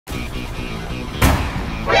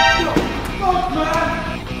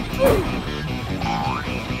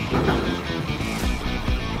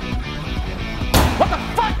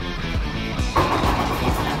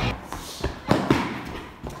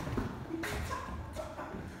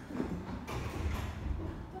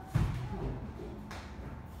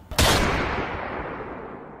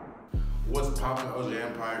What's poppin', OJ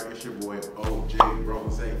Empire? It's your boy OJ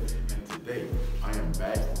Rosé, and today I am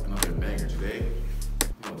back with another banger. Today, you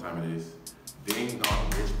know what time it is? Ding Dong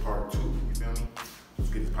Rich Part 2. You feel me? Let's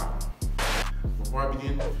get this poppin'. Before I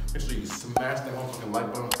begin, make sure you smash that motherfucking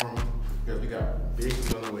like button for me, because we got big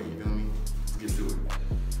things on the way. You feel me? Let's get to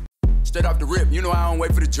it. Straight off the rip, you know I don't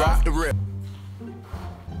wait for the drop. The rip.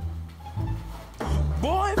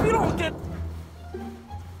 Boy, if you don't get.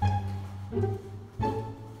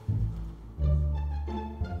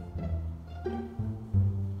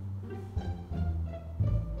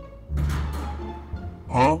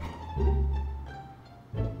 Huh?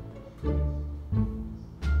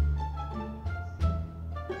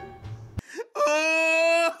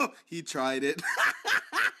 Oh, he tried it.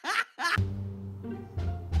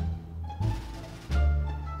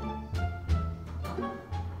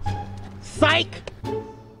 Psych!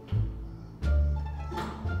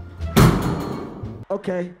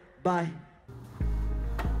 Okay, bye.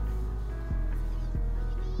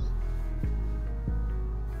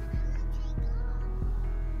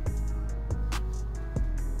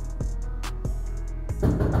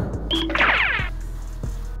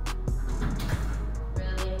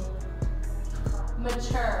 Really?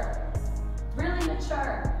 Mature. Really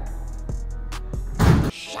mature.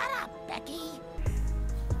 Shut up, Becky.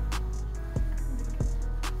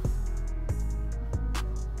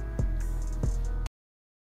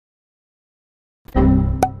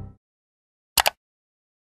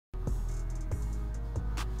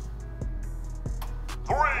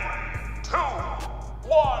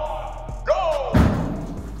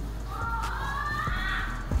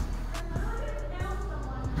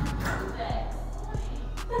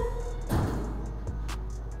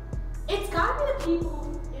 It's gotta be the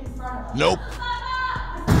people in front of us. Nope.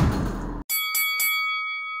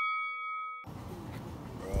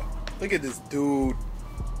 Look at this dude.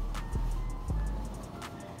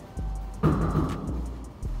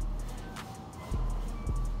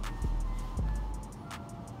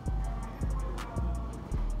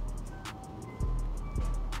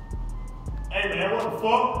 Hey man, what the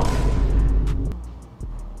fuck?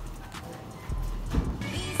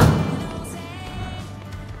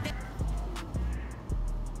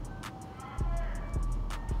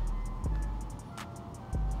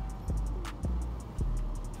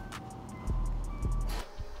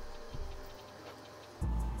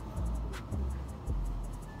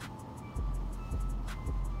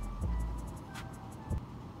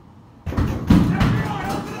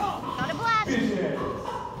 Not a blast.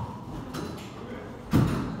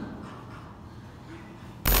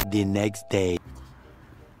 The next day.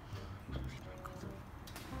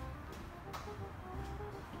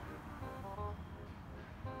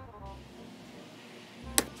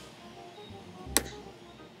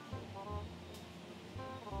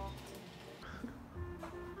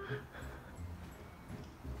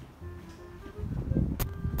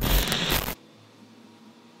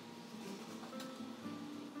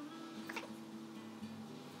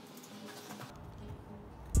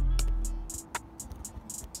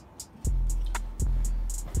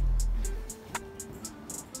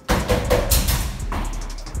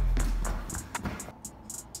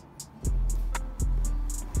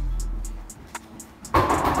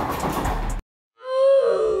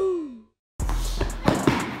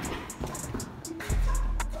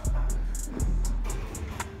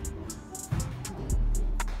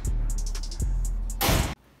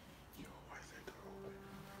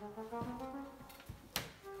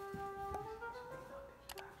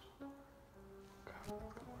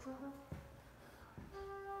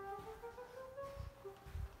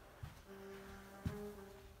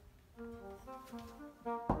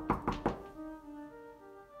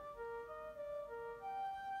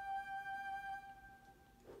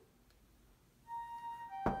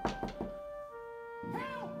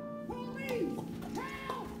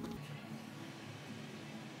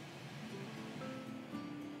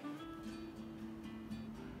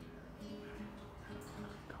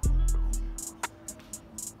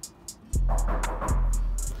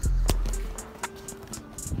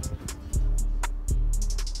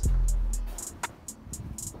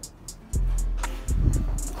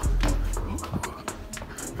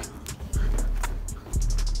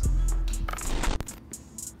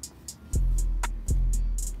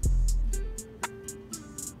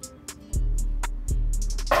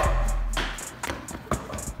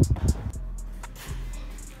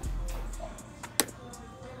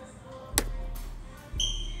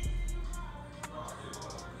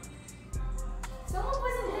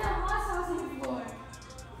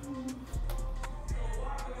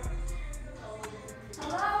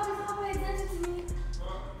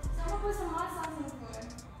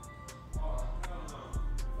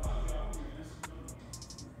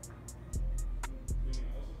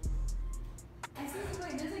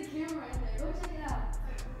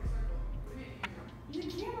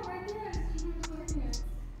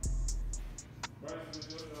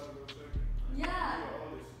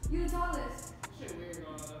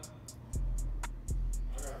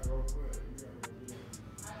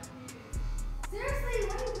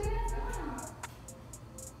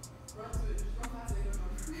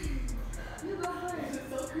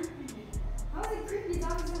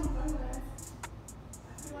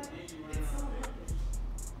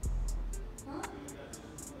 Huh?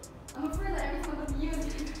 I'm afraid that everything will be you.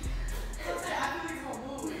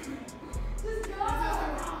 Just go.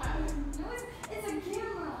 No, it's a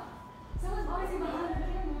camera. Someone's always behind the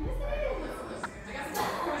camera. Yes, it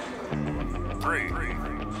is. 3,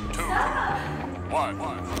 2, 1.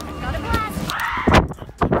 Got a blast.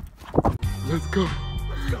 Let's go.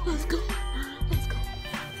 Let's go. Let's go.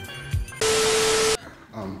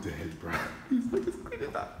 I'm dead, bro. He's like, it's clean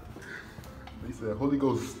it up. He said, Holy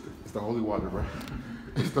Ghost, it's the holy water, bro.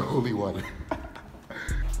 It's the holy water.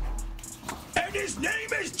 And his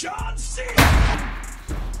name is John C.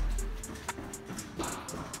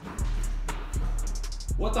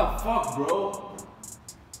 What the fuck, bro?